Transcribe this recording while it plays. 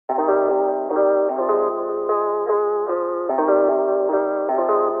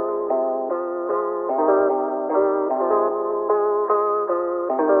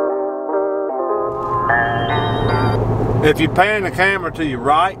If you pan the camera to your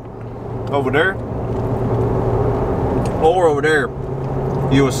right, over there, or over there,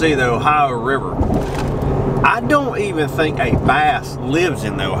 you will see the Ohio River. I don't even think a bass lives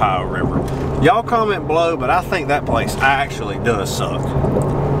in the Ohio River. Y'all comment below, but I think that place actually does suck.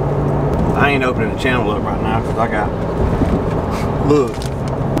 I ain't opening the channel up right now because I got, look,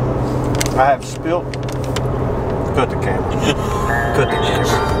 I have spilt. Cut the camera. Cut the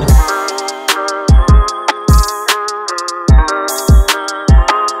camera.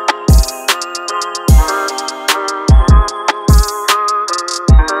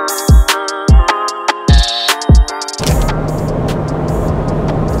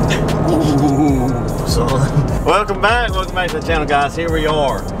 Welcome back to the channel, guys. Here we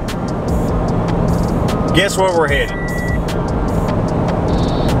are. Guess where we're headed?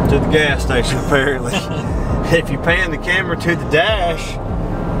 To the gas station, apparently. If you pan the camera to the dash,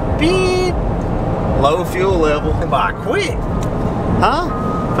 beep, low fuel level. By quick, huh?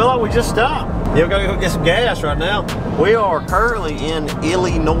 Feel like we just stopped. Yeah, we gotta go get some gas right now. We are currently in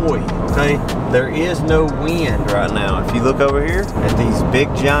Illinois, okay? There is no wind right now. If you look over here at these big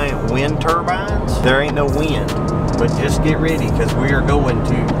giant wind turbines, there ain't no wind. But just get ready because we are going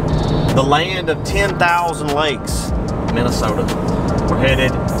to the land of 10,000 lakes, Minnesota. We're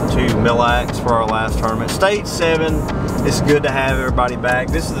headed to Mille Lacs for our last tournament. Stage 7. It's good to have everybody back.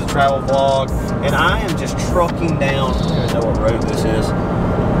 This is a travel vlog, and I am just trucking down. I don't even know what road this is.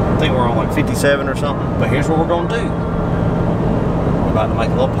 I think we're on like 57 or something. But here's what we're gonna do. We're about to make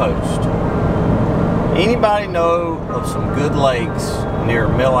a little post. Anybody know of some good lakes near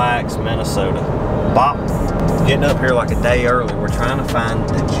Mille Lacs, Minnesota? Bop. Getting up here like a day early. We're trying to find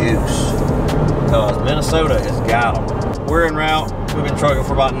the juice because Minnesota has got them. We're en route. We've been trucking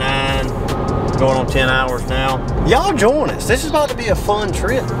for about 9, going on 10 hours now. Y'all join us. This is about to be a fun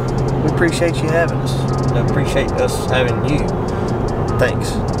trip. We appreciate you having us. We appreciate us having you.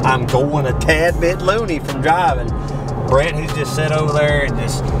 Thanks. I'm going a tad bit loony from driving. Brett, who's just sat over there and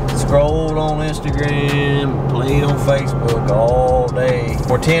just scrolled on Instagram, played on Facebook all day.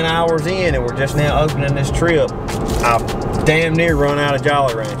 We're 10 hours in and we're just now opening this trip. I've damn near run out of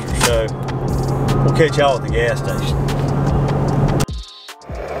Jolly Ranchers, so we'll catch y'all at the gas station.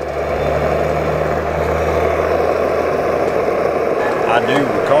 I do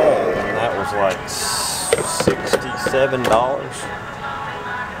recall that was like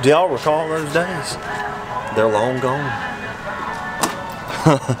 $67. Do y'all recall those days? They're long gone.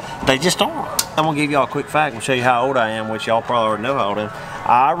 They just are. I'm gonna give y'all a quick fact and show you how old I am, which y'all probably already know how old I am.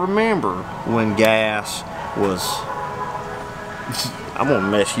 I remember when gas was, I'm gonna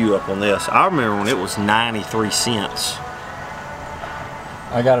mess you up on this. I remember when it was 93 cents.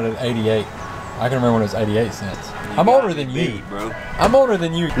 I got it at 88. I can remember when it was 88 cents. I'm older than you, bro. I'm older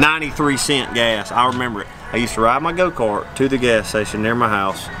than you. 93-cent gas. I remember it. I used to ride my go-kart to the gas station near my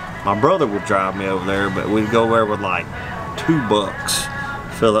house. My brother would drive me over there, but we'd go there with like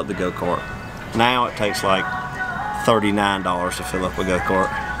 $2, fill up the go-kart. Now it takes like $39 to fill up a go-kart.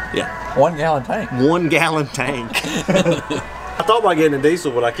 Yeah. 1 gallon tank. 1 gallon tank. I thought about getting a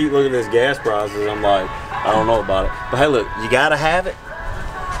diesel, but I keep looking at this gas prices. I'm like, I don't know about it. But hey, look, you gotta have it.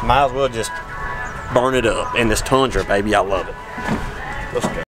 Might as well just burn it up in this Tundra, baby. I love it. Let's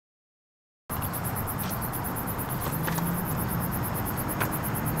go.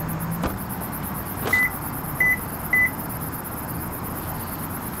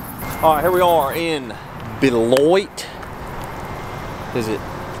 All right, here we are in Beloit. Is it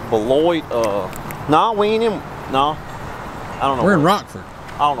Beloit? No, we ain't in. No, I don't know. We're in Rockford.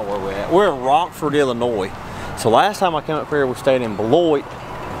 I don't know where we're at. We're in Rockford, Illinois. So last time I came up here, we stayed in Beloit,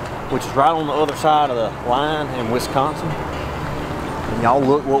 which is right on the other side of the line in Wisconsin. And y'all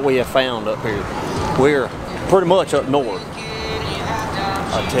look what we have found up here. We're pretty much up north.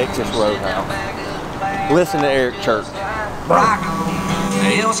 A Texas Roadhouse. Listen to Eric Church.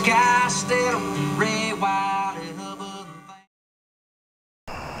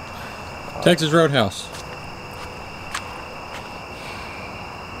 Texas Roadhouse.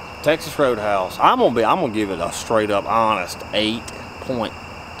 Texas Roadhouse. I'm gonna give it a straight up honest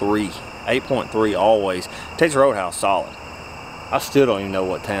 8.3. 8.3 always. Texas Roadhouse solid. I still don't even know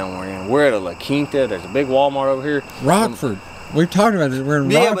what town we're in. We're at a La Quinta. There's a big Walmart over here. Rockford. We've talked about this. We're in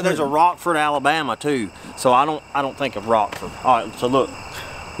Rockford. Yeah, but there's a Rockford, Alabama too. So I don't think of Rockford. All right, so look,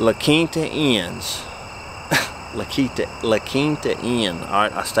 La Quinta Inns. La Quinta Inn. All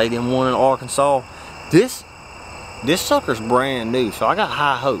right, I stayed in one in Arkansas. This sucker's brand new, so I got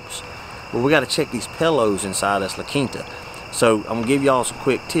high hopes. But we got to check these pillows inside this La Quinta. So I'm gonna give y'all some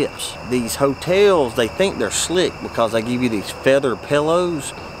quick tips. These hotels, they think they're slick because they give you these feather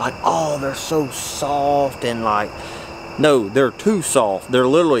pillows. Like, oh, they're so soft and like No, they're too soft. They're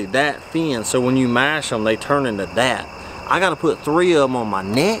literally that thin, so when you mash them, they turn into that. I gotta put 3 of them on my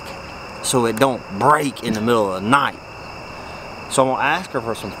neck so it don't break in the middle of the night. So I'm gonna ask her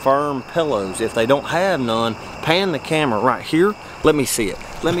for some firm pillows. If they don't have none, pan the camera right here. Let me see it.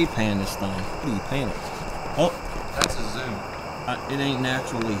 Let me pan this thing. What do you pan it? Oh, that's a zoom. It ain't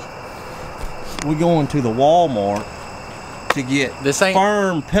naturally. We're going to the Walmart to get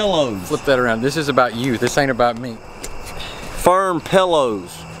firm pillows. Flip that around. This is about you. This ain't about me. Firm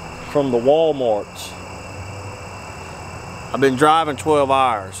pillows from the Walmarts. I've been driving 12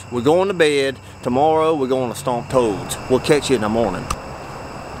 hours. We're going to bed. Tomorrow we're going to stomp toads. We'll catch you in the morning.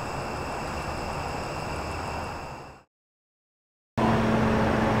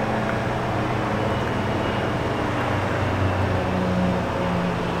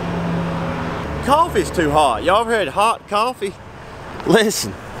 Coffee's too hot. Y'all ever had hot coffee?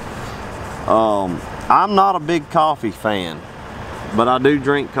 Listen, I'm not a big coffee fan, but I do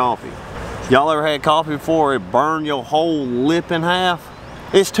drink coffee. Y'all ever had coffee before it burned your whole lip in half?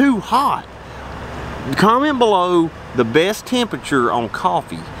 It's too hot. Comment below the best temperature on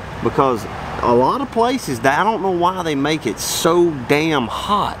coffee, because a lot of places, I don't know why they make it so damn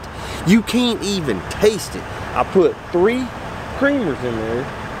hot. You can't even taste it. I put 3 creamers in there,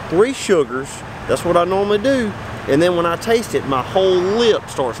 3 sugars. That's what I normally do. And then when I taste it, my whole lip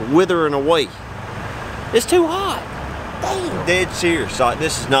starts withering away. It's too hot. Damn. Dead serious.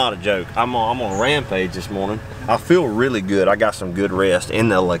 This is not a joke. I'm on a rampage this morning. I feel really good. I got some good rest in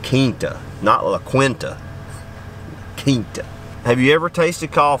the La Quinta, not La Quinta. Quinta. Have you ever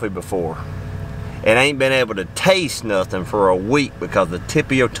tasted coffee before and ain't been able to taste nothing for a week because the tip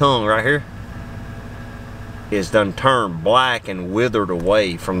of your tongue right here is done turned black and withered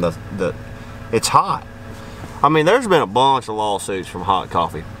away from the it's hot. I mean, there's been a bunch of lawsuits from hot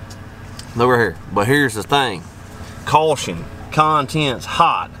coffee. Look right here. But here's the thing. Caution, contents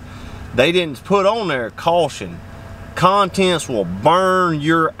hot. They didn't put on there caution. Contents will burn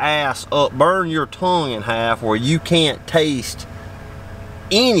your ass up, burn your tongue in half where you can't taste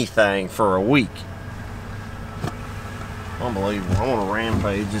anything for a week. Unbelievable. I'm on a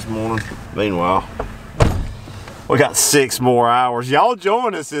rampage this morning. Meanwhile, we got 6 more hours. Y'all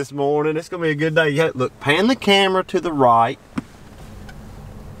join us this morning. It's gonna be a good day. Yeah, look, pan the camera to the right.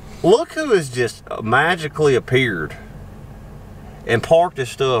 Look who has just magically appeared and parked his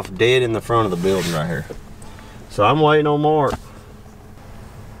stuff dead in the front of the building right here. So I'm waiting on Mark.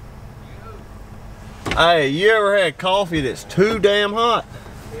 Hey, you ever had coffee that's too damn hot?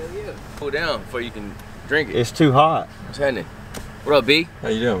 Hell yeah. Cool down before you can drink it. It's too hot. What's happening? What up, B? How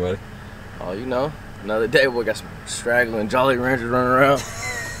you doing, buddy? Oh, you know, another day we got some straggling Jolly Ranchers running around.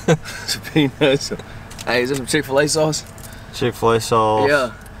 Some peanuts. Hey, is there some Chick-fil-A sauce? Chick-fil-A sauce.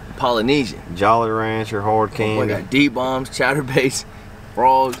 Yeah. Polynesian. Jolly Rancher, hard candy. We got D-bombs, chatterbaits,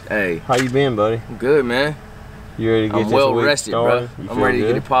 frogs. Hey. How you been, buddy? I'm good, man. You ready to get I'm well rested, bro. I'm ready to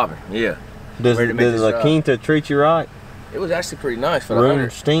get it popping. Yeah. Does La Quinta treat you right? It was actually pretty nice for the room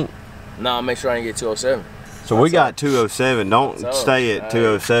stink? No, I'll make sure I didn't get 207. So we got 207. Don't stay at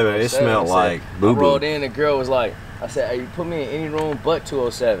 207. It smelled like boo-boo. I rolled in, the girl was like, I said, hey, you put me in any room but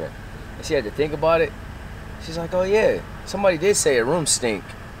 207. And she had to think about it. She's like, oh yeah, somebody did say a room stink.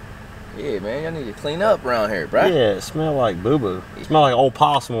 Yeah, man, y'all need to clean up around here, bro. Yeah, it smelled like boo-boo. It smelled like old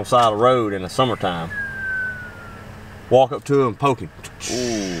possum on the side of the road in the summertime. Walk up to him, poke him.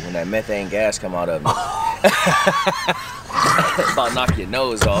 Ooh, when that methane gas come out of me. About knock your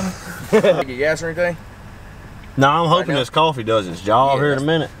nose off. Get gas or anything? No, I'm hoping this coffee does its job here in a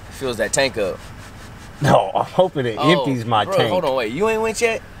minute. Fills that tank up. No, I'm hoping it empties my tank. Hold on, wait. You ain't went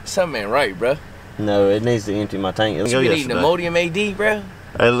yet? Something ain't right, bro. No, it needs to empty my tank. You been eating Imodium AD, bro?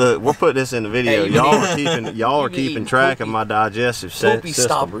 Hey, look, we'll put this in the video. Hey, y'all are keeping track of my digestive system. Poopy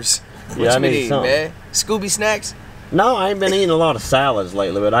stoppers. What yeah, you been eating, man? Scooby snacks? No, I ain't been eating a lot of salads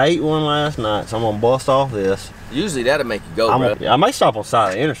lately, but I ate one last night, so I'm gonna bust off this. Usually that'll make you go, bro. I may stop on the side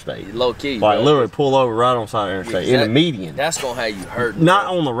of the interstate. Low key, like bro. Literally pull over right on the side of the interstate, in the median. That's gonna have you hurt. Not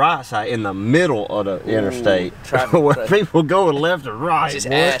on the right side, in the middle of the interstate, where people going left or right. Just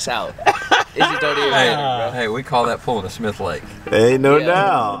ass out. It just don't even matter, bro. Hey, we call that pulling a Smith Lake. Ain't no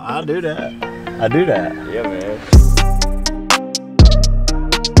doubt. I do that. I do that. Yeah, man.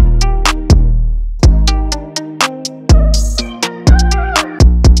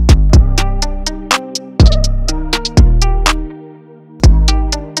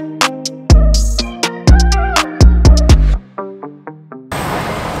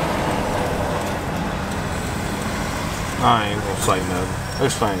 I ain't gonna say nothing.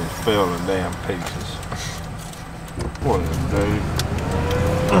 This thing is filled in damn pieces. What is it, dude?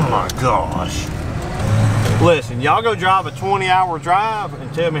 Oh my gosh. Listen, y'all go drive a 20-hour drive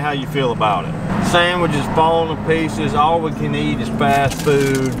and tell me how you feel about it. Sandwiches falling to pieces. All we can eat is fast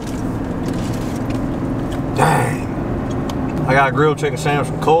food. Dang. I got a grilled chicken sandwich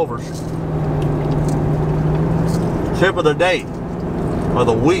from Culver's. Tip of the day, or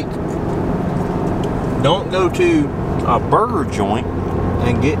the week. Don't go to a burger joint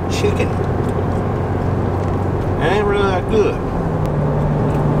and get chicken. It ain't really that good.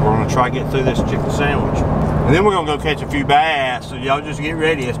 We're gonna try to get through this chicken sandwich. And then we're gonna go catch a few bass, so y'all just get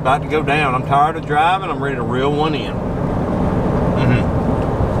ready. It's about to go down. I'm tired of driving. I'm ready to reel one in.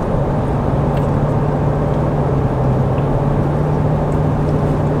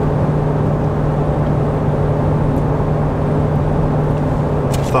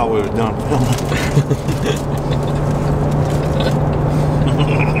 Thought we were done filming.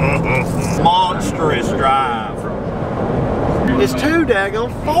 Monstrous drive. It's too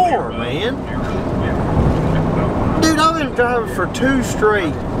daggone far, man. Dude, I've been driving for 2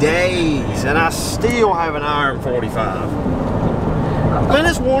 straight days and I still have an hour and 45. Man,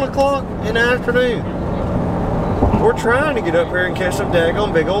 it's 1 o'clock in the afternoon. We're trying to get up here and catch some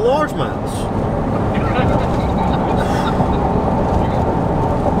daggone big old largemouths.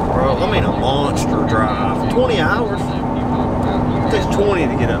 I mean, a monster drive. 20 hours. It takes 20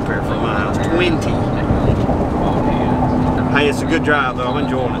 to get up here from my house. 20. Hey, it's a good drive though. I'm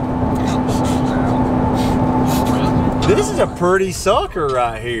enjoying it. This is a pretty sucker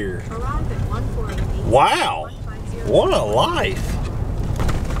right here. Wow. What a life.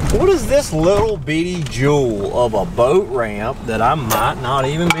 What is this little bitty jewel of a boat ramp that I might not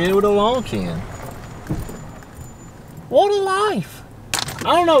even be able to launch in? What a life.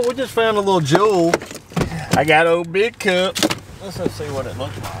 I don't know, we just found a little jewel. I got an old big cup. Let's go see what it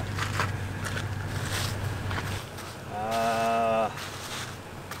looks like.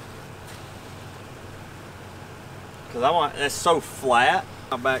 Cause I want, it's so flat.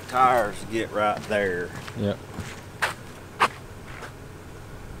 My back tires get right there. Yep.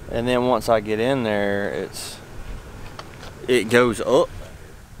 And then once I get in there, it goes up.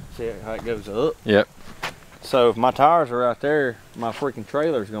 See how it goes up? Yep. So if my tires are right there, my freaking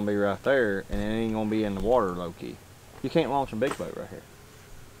trailer's gonna be right there, and it ain't gonna be in the water low key. You can't launch a big boat right here.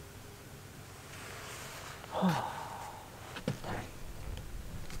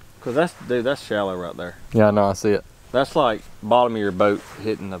 Cause that's shallow right there. Yeah, I know, I see it. That's like bottom of your boat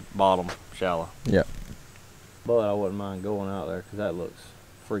hitting the bottom shallow. Yep. But I wouldn't mind going out there because that looks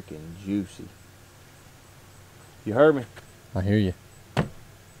freaking juicy. You heard me? I hear you.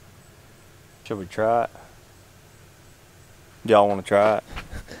 Should we try it? Do y'all want to try it?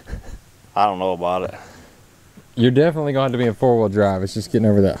 I don't know about it. You're definitely going to be in 4-wheel drive. It's just getting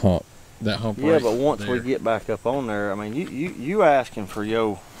over that hump. That hump. Yeah, right but once there. we get back up on there, I mean, you asking for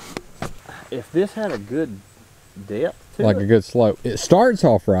if this had a good depth to like it, a good slope. It starts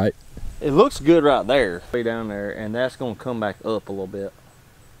off right. it looks good right there. Way down there, and that's going to come back up a little bit.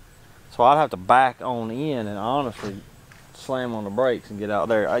 So I'd have to back on in and honestly slam on the brakes and get out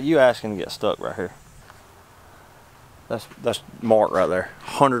there. You asking to get stuck right here. That's marked right there.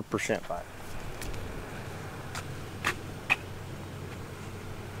 100% back.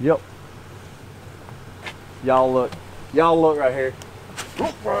 Yep. Y'all look right here.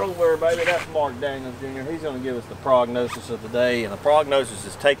 Look right over there, baby. That's Mark Daniels Jr. He's gonna give us the prognosis of the day, and the prognosis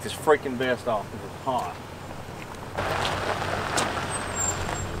is take this freaking vest off because it's hot.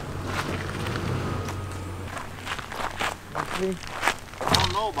 See? I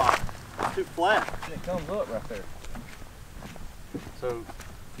don't know about it. It's too flat. It comes up right there. So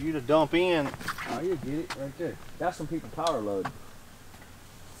for you to dump in, oh, you get it right there. That's some people power load.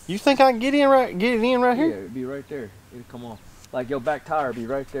 You think I can get it in right here? Yeah, it'd be right there. It'd come off. Like your back tire would be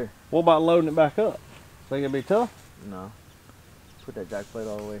right there. What about loading it back up? Think it'd be tough? No. Put that jack plate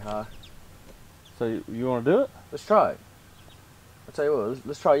all the way high. So you want to do it? Let's try it. I'll tell you what,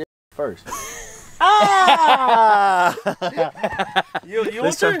 let's try your first. Ah! you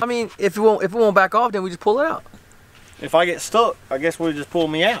want to? I mean, if it won't back off, then we just pull it out. If I get stuck, I guess we'll just pull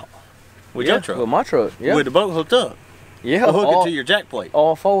me out. With your truck? With my truck, yeah. With the boat hooked up? Yeah. We'll hook it to your jack plate.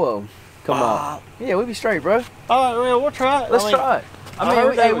 All 4 of them come out. Yeah, we'll be straight, bro. All right, well, we'll try it. Let's try it.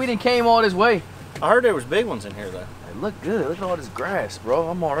 I mean, we didn't came all this way. I heard there was big ones in here, though. They look good. Look at all this grass, bro.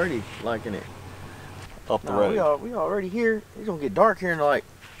 I'm already liking it. Up the road. We already here. It's going to get dark here in like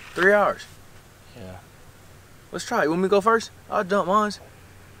 3 hours. Yeah. Let's try it. Want me to go first? I'll dump mine.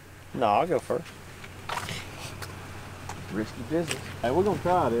 No, I'll go first. Risky business. Hey, we're going to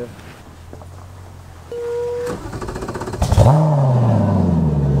try this.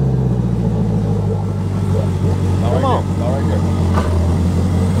 Come on. Right there.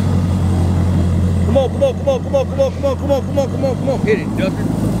 Come on, come on, come on, come on, come on, come on, come on, come on, come on, come on. Hit it, ducker.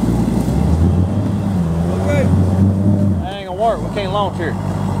 Okay. That ain't gonna work. We can't launch here.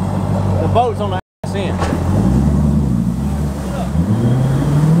 The boat's on the ass end.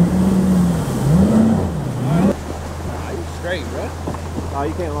 Nah, you straight, bro. Oh,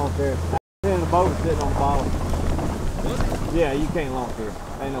 you can't launch there. Then the boat is sitting on the bottom. What? Yeah, you can't launch here.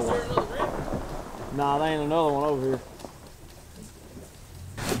 Ain't no way. Nah, there ain't another one over here.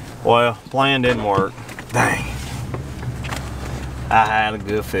 Well, plan didn't work. Dang. I had a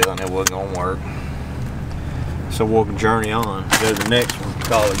good feeling it wasn't gonna work. So we'll journey on. Go to the next one.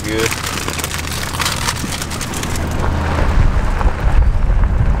 Call it good.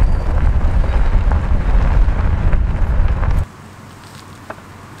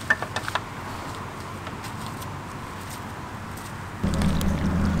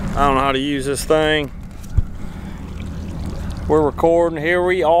 I don't know how to use this thing. We're recording, here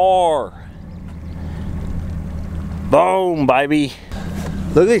we are. Boom, baby.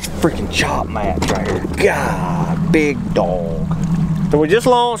 Look at these freaking chop mats right here. God, big dog. So we just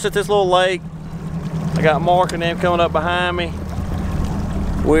launched at this little lake. I got Mark and them coming up behind me.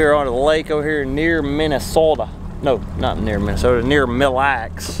 We're on a lake over here near Minnesota. No, not near Minnesota, near Mille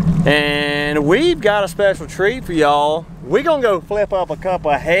Lacs. And we've got a special treat for y'all. We're gonna go flip up a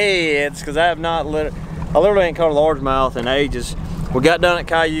couple of heads because I literally ain't caught a largemouth in ages. We got done at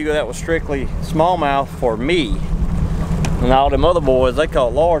Cayuga, that was strictly smallmouth for me. And all them other boys, they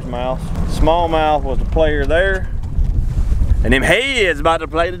caught largemouth. Smallmouth was the player there. And them heads about to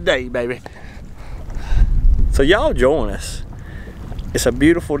play today, baby. So y'all join us. It's a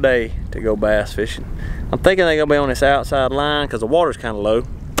beautiful day to go bass fishing. I'm thinking they're gonna be on this outside line because the water's kind of low.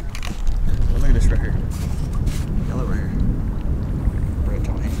 Look at this right here. Y'all look right here. Right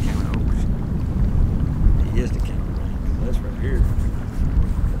on his camera over. He is the cameraman. That's right here.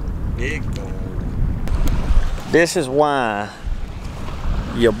 Big dog. This is why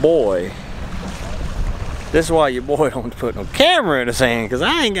your boy don't put no camera in his hand, because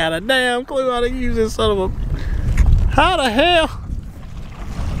I ain't got a damn clue how to use this son of a... How the hell?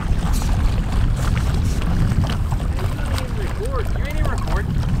 You ain't even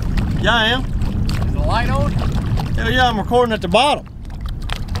recording. Yeah, I am. Is the light on? Hell yeah, I'm recording at the bottom.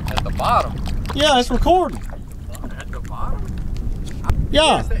 At the bottom. Yeah, it's recording. At the bottom?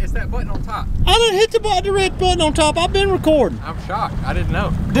 Yeah. It's that button on top. I done hit the red button on top. I've been recording. I'm shocked. I didn't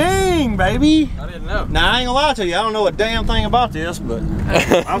know. Dang, baby. I didn't know. Now, I ain't gonna lie to you. I don't know a damn thing about this, but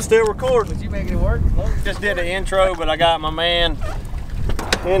I'm still recording. Was you making it work? Just did the intro, but I got my man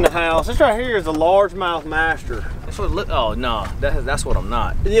in the house. This right here is a largemouth master. That's what look. Oh no, that's what I'm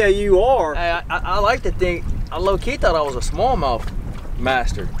not. Yeah, you are. Hey, I like to think. I low key thought I was a smallmouth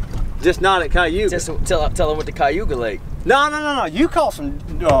master. Just not at Cayuga. Just tell him with the Cayuga Lake. No. You caught some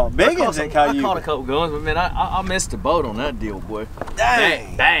big ones at Cayuga. I caught a couple guns, but man, I missed the boat on that deal, boy.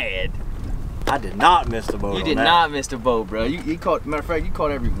 Dang. Bad. I did not miss the boat. You did not miss the boat, bro. You caught. Matter of fact, you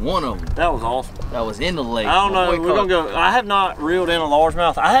caught every one of them. That was awesome. That was in the lake. I don't know. We're gonna go. I have not reeled in a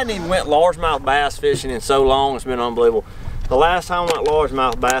largemouth. I hadn't even went largemouth bass fishing in so long. It's been unbelievable. The last time I went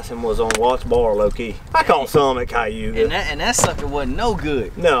largemouth bassing was on Watts Bar, low key. I caught some at Cayuga. And that sucker wasn't no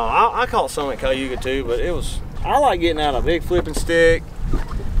good. No, I caught some at Cayuga too, but it was. I like getting out a big flipping stick.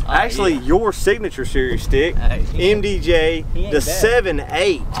 Actually, yeah. your signature series stick, MDJ, the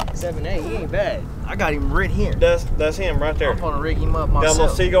 7.8. 7.8, he ain't bad. I got him right here. That's him right there. I'm gonna rig him up myself. Got a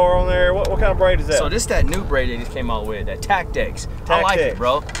little cigar on there. What kind of braid is that? So this that new braid they just came out with, that Tactex. I like it,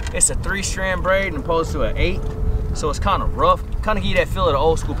 bro. It's a 3-strand braid opposed to an 8. So it's kind of rough. Kind of give you that feel of the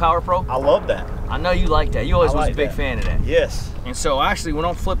old school Power Pro. I love that. I know you like that. You always was a big fan of that. Yes. And so actually when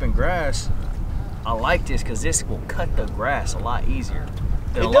I'm flipping grass, I like this because this will cut the grass a lot easier.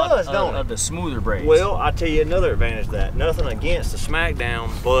 It does, don't it? Of the smoother braids. Well, I tell you another advantage of that. Nothing against the Smackdown,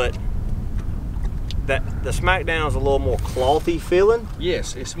 but the Smackdown is a little more clothy feeling.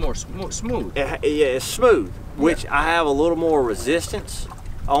 Yes, it's more smooth. Yeah, it's smooth, which I have a little more resistance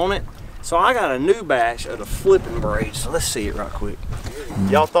on it. So I got a new batch of the flipping braids. So let's see it right quick.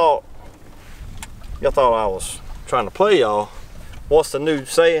 Y'all thought I was trying to play y'all. What's the new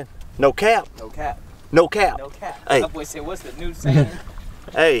saying? No cap. No cap. No cap. No cap. Hey. That boy said, what's the new saying?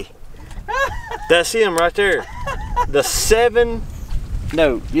 Hey, that's him right there. The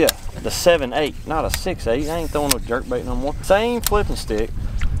 7.8, not a 6.8. I ain't throwing no jerkbait no more. Same flipping stick.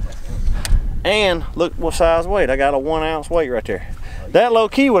 And look what size weight. I got a 1 ounce weight right there. That low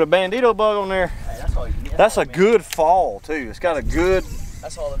key with a bandito bug on there. Hey, that's all you need. That's a good fall too. It's got a good.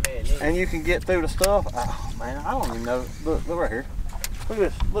 That's all the man needs. And you can get through the stuff. Oh man, I don't even know. Look right here. Look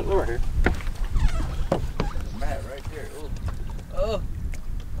at this. Look right here. Matt, right there. Ooh.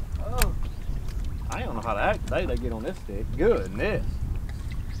 Oh. I don't know how to activate. They get on this stick. Goodness.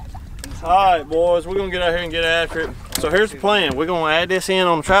 All right, boys, we're gonna get out here and get after it. So here's the plan. We're gonna add this in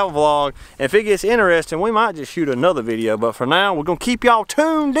on the travel vlog. If it gets interesting, we might just shoot another video. But for now, we're gonna keep y'all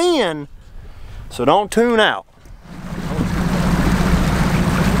tuned in. So don't tune out.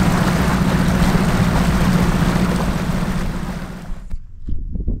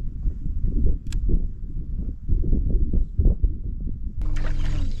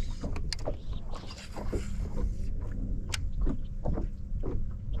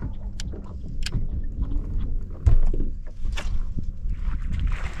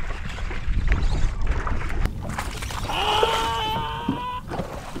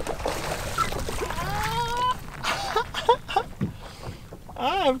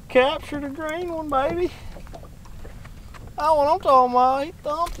 I've captured a green one, baby. That's what I'm talking about. He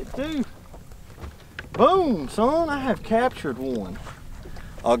thumped it too. Boom, son. I have captured one.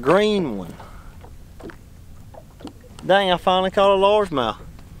 A green one. Dang, I finally caught a largemouth.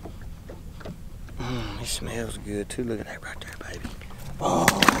 It smells good too. Look at that right there, baby. Oh.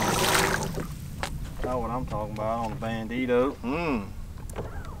 That's what I'm talking about on the Bandito.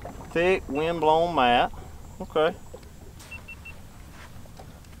 Thick, wind-blown mat. Okay.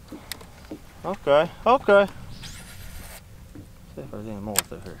 Okay, okay. See if there's any more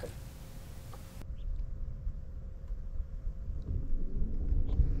through here.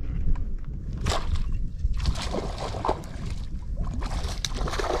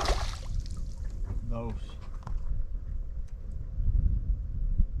 Those.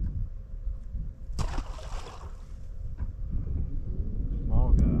 Small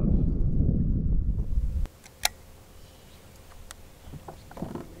guys.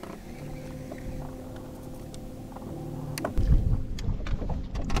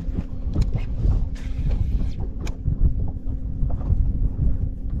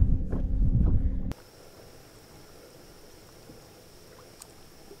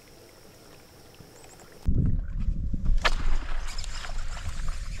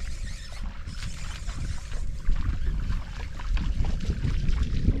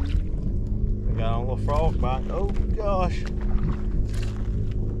 Got a little frog bite. Oh gosh.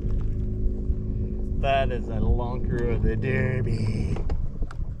 That is a lunker of the Derby.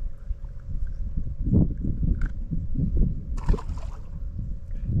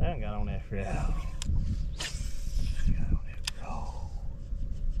 I haven't got on that frog. Got on that frog.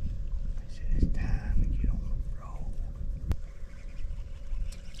 I said it's time to get on the frog.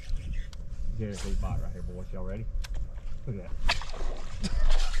 Guaranteed bite right here, boys. Y'all ready? Look at that.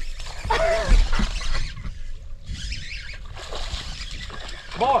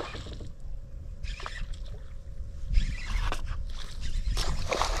 Boy.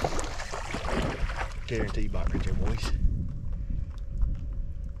 Guaranteed bite right there, boys.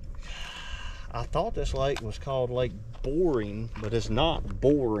 I thought this lake was called Lake Boring, but it's not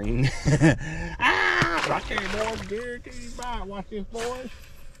boring. Ah, right there, boys. Guaranteed bite. Watch this, boys.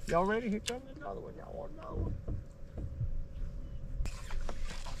 Y'all ready? Here comes another one. Y'all want another one?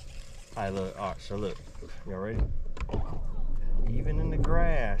 Hey, look. All right, so look. Y'all ready? Even in the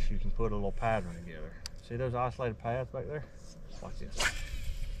grass, you can put a little pattern together. See those isolated paths back there? Watch this.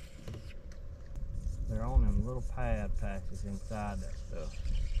 They're on them little pad patches inside that stuff.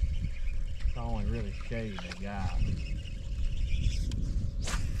 It's only really shade they got.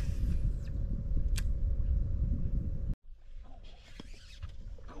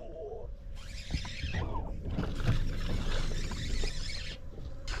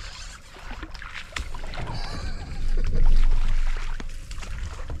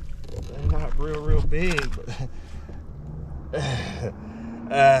 Real big, but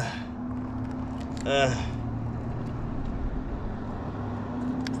that's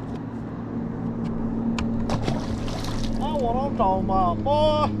what I'm talking about,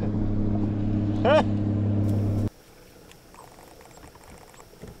 boy.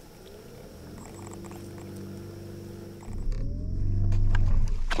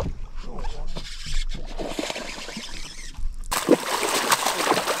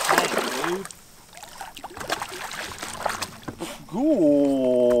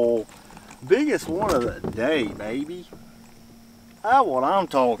 Cool. Biggest one of the day, baby. That's what I'm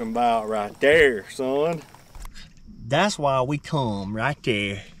talking about right there, son. That's why we come right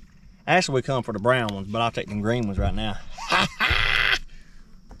there. Actually, we come for the brown ones, but I'll take them green ones right now.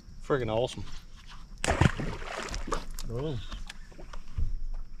 Freaking awesome. Boom.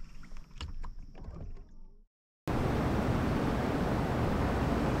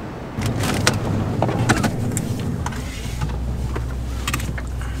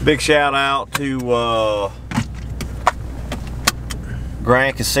 Big shout out to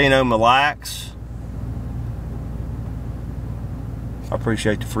Grand Casino Mille Lacs I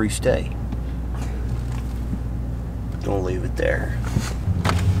appreciate the free stay. Gonna leave it there.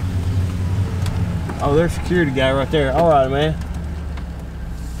 Oh, there's a security guy right there. All right, man.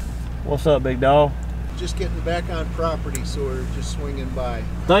 What's up, big dog? Just getting back on property, so we're just swinging by.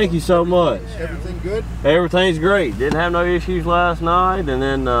 Thank you so much. Everything good? Everything's great. Didn't have no issues last night, and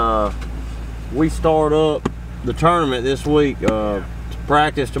then we start up the tournament this week.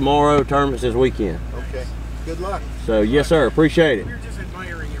 Practice tomorrow, tournament's this weekend. Okay. Good luck. So, yes, sir. Appreciate it. We're just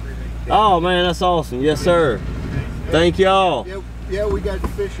admiring everything. Oh, man, that's awesome. Yes, sir. Thank y'all. Yeah, we got the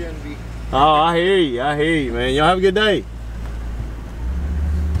fish envy. Oh, I hear you, man. Y'all have a good day.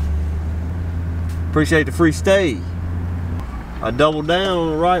 Appreciate the free stay. I doubled down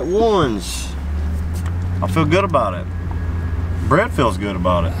on the right ones. I feel good about it. Brett feels good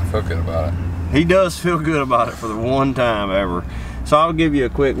about it. I feel good about it. He does feel good about it for the one time ever. So I'll give you a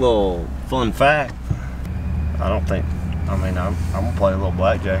quick little fun fact. I'm gonna play a little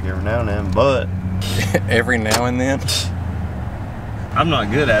blackjack every now and then, but Every now and then? I'm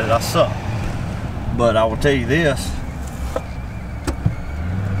not good at it, I suck. But I will tell you this.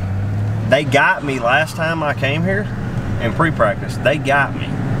 They got me last time I came here in pre-practice. They got me.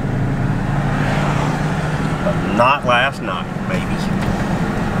 But not last night, baby.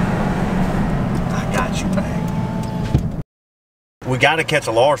 I got you, babe. We got to catch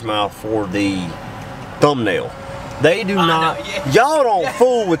a largemouth for the thumbnail. They do not. Y'all don't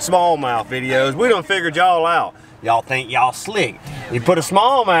fool with smallmouth videos. We done figured y'all out. Y'all think y'all slick. You put a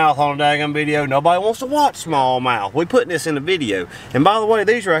smallmouth on a daggum video, nobody wants to watch smallmouth. We putting this in the video. And by the way,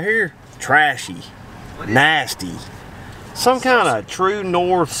 these right here, trashy, nasty. Some kind of True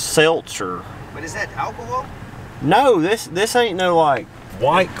North seltzer. But is that alcohol? No, this ain't no like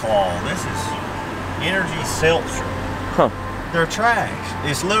White Claw. This is energy seltzer. Huh. They're trash.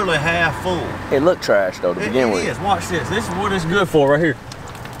 It's literally half full. It looked trash though to begin with. It is. Watch this. This is what it's good for right here.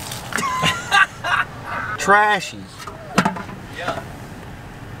 Trashy. Yeah.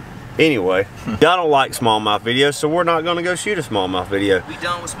 Anyway, y'all don't like smallmouth videos, so we're not gonna go shoot a smallmouth video. We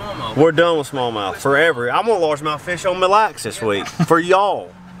done with smallmouth. We're done with smallmouth forever. I'm gonna largemouth fish on Mille Lacs this week for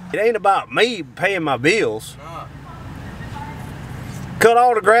y'all. It ain't about me paying my bills. Cut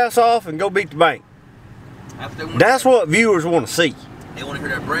all the grass off and go beat the bank. That's what viewers want to see. They want to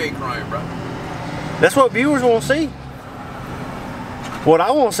hear that braid crying, bro. That's what viewers want to see. What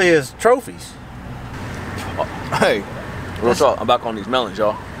I want to see is trophies. Hey, real talk, I'm back on these melons,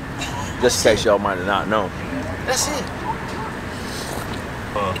 y'all. Just in case y'all might have not known. That's it.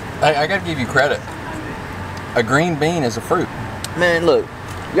 I gotta give you credit. A green bean is a fruit. Man, look,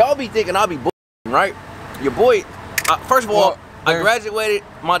 y'all be thinking I'll be bullshitting, right? Your boy, first of all, I graduated,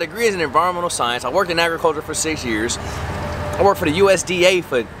 my degree is in environmental science. I worked in agriculture for 6 years. I worked for the USDA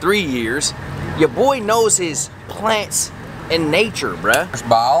for 3 years. Your boy knows his plants and nature, bruh. There's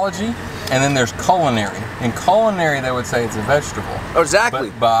biology, and then there's culinary. In culinary, they would say it's a vegetable.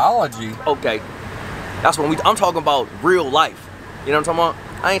 Exactly. But biology. Okay, that's what I'm talking about real life. You know what I'm talking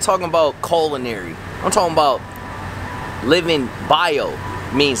about? I ain't talking about culinary. I'm talking about living bio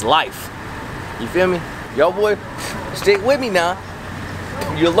means life. You feel me? Yo, boy, stick with me now.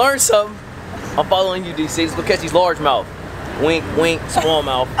 You'll learn something. I'm following you, DC. Let's go catch these largemouth. Wink, wink,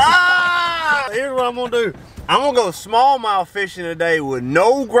 smallmouth. Here's what I'm gonna do. I'm gonna go smallmouth fishing today with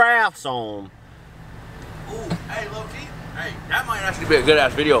no graphs on. Ooh, hey, low key. Hey, that might actually be a good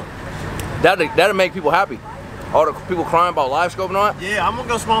ass video. That'll make people happy. All the people crying about live scope and all that. Yeah, I'm gonna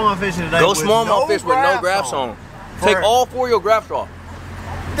go smallmouth fishing today. Go smallmouth fish with no graphs on. Take all 4 of your graphs off.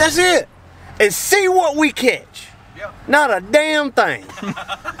 That's it. And see what we catch. Yeah. Not a damn thing.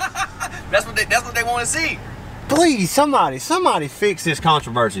 That's what they want to see. Please, somebody fix this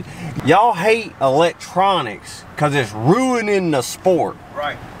controversy. Y'all hate electronics because it's ruining the sport.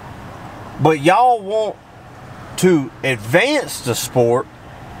 Right. But y'all want to advance the sport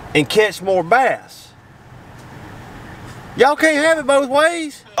and catch more bass. Y'all can't have it both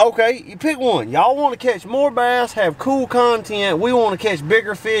ways. Okay, you pick one. Y'all want to catch more bass, have cool content. We want to catch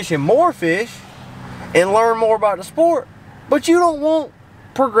bigger fish and more fish and learn more about the sport. But you don't want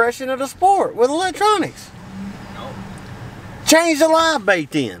progression of the sport with electronics. No. Change the live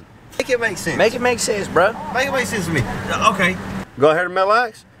bait then. Make it make sense. Make it make sense, bro. Make it make sense to me. Okay. Go ahead and Mille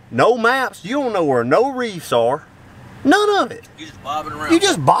Lacs. No maps. You don't know where no reefs are. None of it. You just bobbing around. You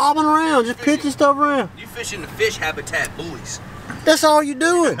just bobbing around, just pitching stuff around. You fishing the fish habitat buoys. That's all you're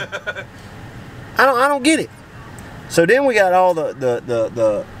doing. I don't get it. So then we got all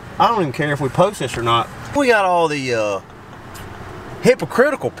the I don't even care if we post this or not. We got all the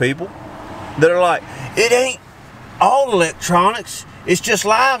hypocritical people that are like, it ain't all electronics, it's just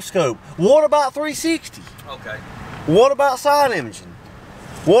live scope. What about 360? Okay. What about side imaging?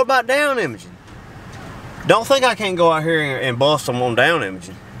 What about down imaging? Don't think I can't go out here and bust them on down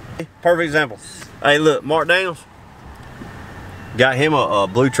imaging. Perfect example. Hey, look, Mark Daniels got him a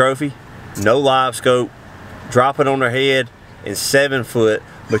blue trophy, no live scope, drop it on their head in 7 foot,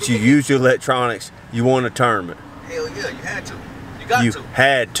 but you use your electronics. You won a tournament. Hell yeah, you had to. You got You to.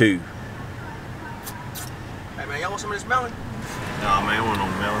 had to. Hey man, y'all want some of this melon? Nah, man, I want no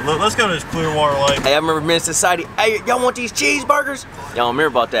melon. Look, let's go to this Clearwater Lake. Hey, I remember being in society. Hey, y'all want these cheeseburgers? Y'all don't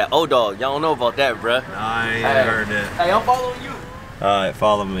remember about that. Oh dog, y'all don't know about that, bruh. I ain't Hey. heard that. Hey, I'm following you. Alright,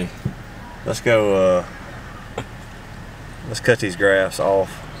 follow me. Let's go, let's cut these graphs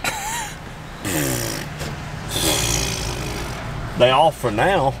off. They off for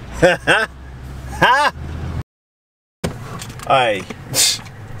now. Ha! Hey.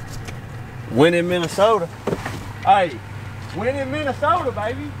 Win in Minnesota. Hey. Win in Minnesota,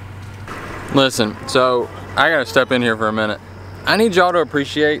 baby. Listen, so I gotta step in here for a minute. I need y'all to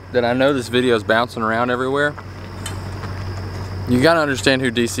appreciate that I know this video is bouncing around everywhere. You gotta understand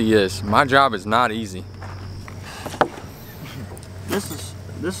who DC is. My job is not easy. This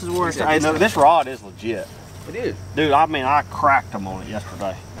is where it's. Hey, no, this rod is legit. It is. Dude, I mean, I cracked them on it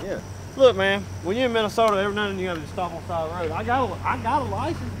yesterday. Yeah. Look, man, when you're in Minnesota, every now and then you gotta just stop on the side of the road. I got a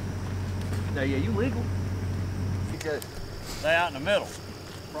license. Yeah, you legal. Stay out in the middle.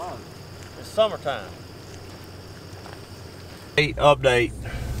 It's summertime. Update.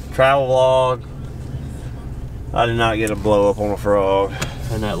 Travel vlog. I did not get a blow up on a frog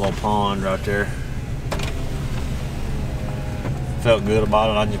in that little pond right there. Felt good about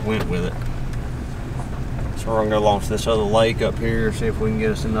it, I just went with it. So we're gonna go along to this other lake up here, see if we can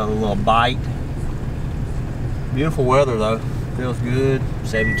get us another little bite. Beautiful weather though, feels good,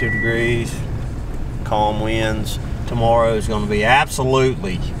 72 degrees, calm winds. Tomorrow is gonna be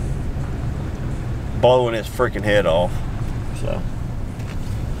absolutely blowing its freaking head off. So,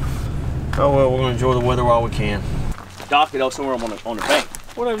 oh well, we're gonna enjoy the weather while we can. Dock it up somewhere on the bank.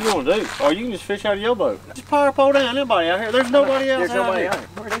 Whatever you want to do. Or you can just fish out of your boat. Just power pole down. Nobody out here. There's nobody else There's nobody out out here.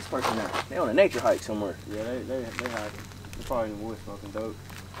 Where are they sparking at? They on a nature hike somewhere. Yeah, they hike. They're probably in the woods smoking dope.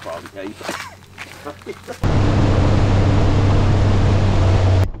 Probably. Yeah, you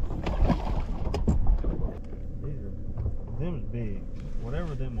Them is big.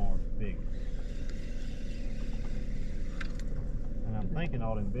 Whatever them are is big. And I'm thinking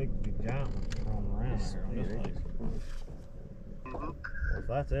all them big giant ones are roaming around out here on this lake. If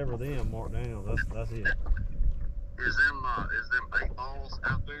that's ever them, Mark Daniels, that's it. Is them 8 balls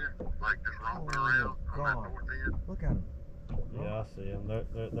out there, like just roaming around on that north end? Look at them. Yeah, I see them.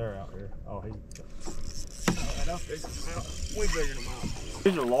 They're out here. Oh, he's. We figured them out.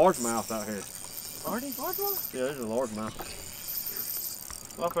 These are largemouth out here. Are these largemouth? Yeah, these are largemouth.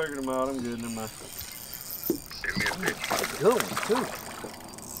 I figured them out. I'm good in them. Send me a picture. That's a good one too.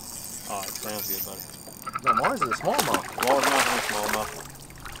 Oh, it sounds good, buddy. No, Mars is a smallmouth. Largemouth and smallmouth.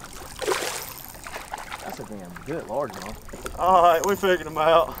 That's a damn good largemouth. Alright, we figured them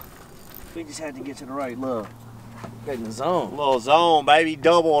out. We just had to get to the right look. Get in the zone. Little zone, baby,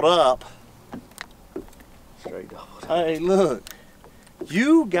 doubled up. Straight double. Hey, look.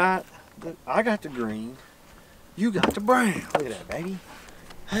 You got I got the green. You got the brown. Look at that, baby.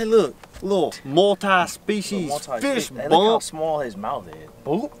 Hey, look. Little multi-species fish Hey, look how bump. small his mouth is.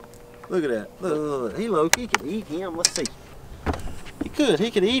 Boop. Look at that. Look. He low-key could eat him. Let's see. He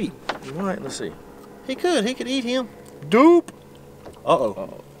could eat him. All right, let's see. He could eat him. Doop.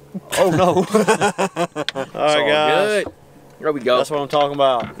 Uh-oh. Oh, no. All right, guys. Good. There we go. That's what I'm talking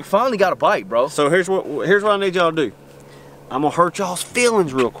about. We finally got a bite, bro. So here's what I need y'all to do. I'm gonna hurt y'all's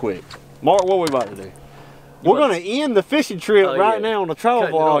feelings real quick. Mark, what we about to do? We're gonna end the fishing trip right now on the travel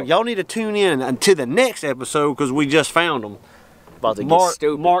vlog. Y'all need to tune in until the next episode because we just found them. About to get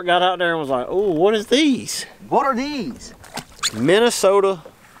stupid. Mark got out there and was like, "Oh, what is these? What are these? Minnesota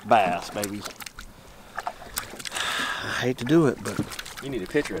bass, baby." I hate to do it, but You need a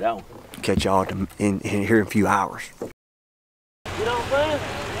picture of that one. catch y'all in here in a few hours. You know what I'm saying?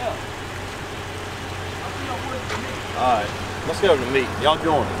 Yeah. All right, let's go to the meet. Y'all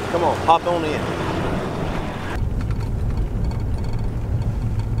join us. Come on, hop on in.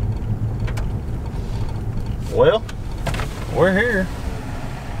 Well, we're here.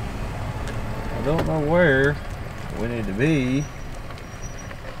 I don't know where we need to be.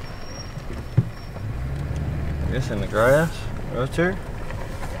 I guess in the grass, right here.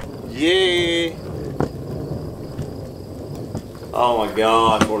 Yeah. Oh my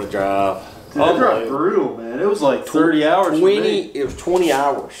gosh, what a drive. Dude, that drive brutal, man. It was like 30 hours for me. It was 20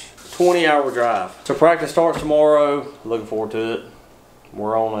 hours. 20-hour drive. So practice starts tomorrow. Looking forward to it.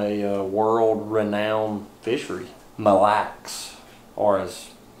 We're on a world-renowned fishery, Mille Lacs or as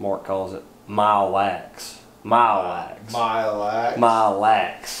Mark calls it, Mille Lacs. Mille Lacs. Mille Lacs. Mille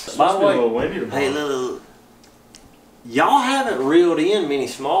Lacs. By the It's been a way, little windy tomorrow. hey, little, y'all haven't reeled in many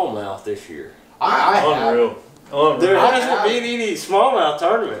smallmouth this year. I have. Unreal. There I hasn't have. been any smallmouth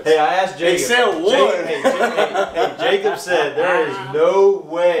tournaments. Hey, I asked Jacob. Except one. Hey, Jacob said there is no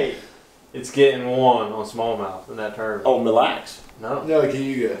way it's getting one on smallmouth in that tournament. On Mille Lacs. No. No, can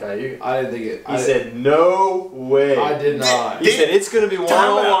you go? Okay, you. I didn't think it. He said no way. I did not. He said it's going to be one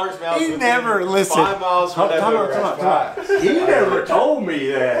Time on out. largemouth. He within never- listen. 5 miles from that Time out, Burkes. time out. He never told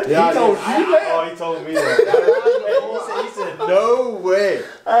me that. Yeah, he told you I- that. Oh, he told me that. He said no way.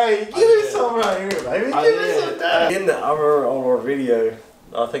 Hey, give me some right here, baby. I Give me did. some time. I remember on our video,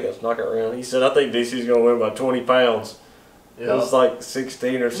 I think it's knocking around. He said, I think DC's going to win by 20 pounds. It was like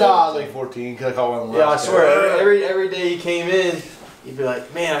 16 or something. No, I was like 14 because I caught one Yeah, I last swear, time. every day he came in, he'd be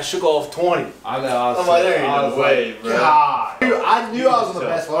like, man, I shook off 20. I know. I was I'm like, there ain't I no was way, like, bro. God. Dude, I knew I was on the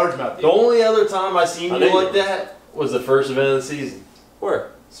best largemouth. The only other time I seen I you knew like you. that was the first event of the season.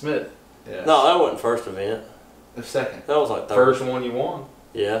 Where? Smith. Yeah. No, that wasn't first event. The second. That was like third. First one you won.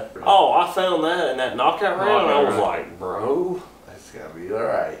 Yeah. Oh, I found that in that knockout round. I was round. like, bro. That's gonna be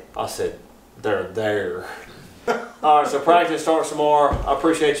alright. I said, they're there. All right, so practice starts tomorrow. I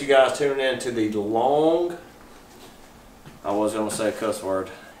appreciate you guys tuning in to the long, I was going to say a cuss word.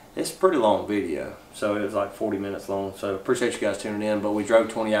 It's a pretty long video, so it was like 40 minutes long. So appreciate you guys tuning in, but we drove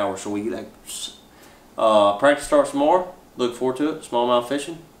 20 hours, so we like, practice starts tomorrow. Look forward to it. Smallmouth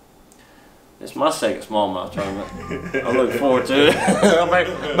fishing. It's my second smallmouth tournament. I'm looking forward to it.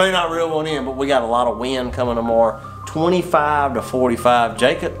 I may not reel one in, but we got a lot of wind coming tomorrow. 25 to 45.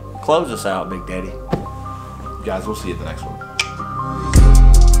 Jacob, close us out, Big Daddy. Guys, we'll see you at the next one.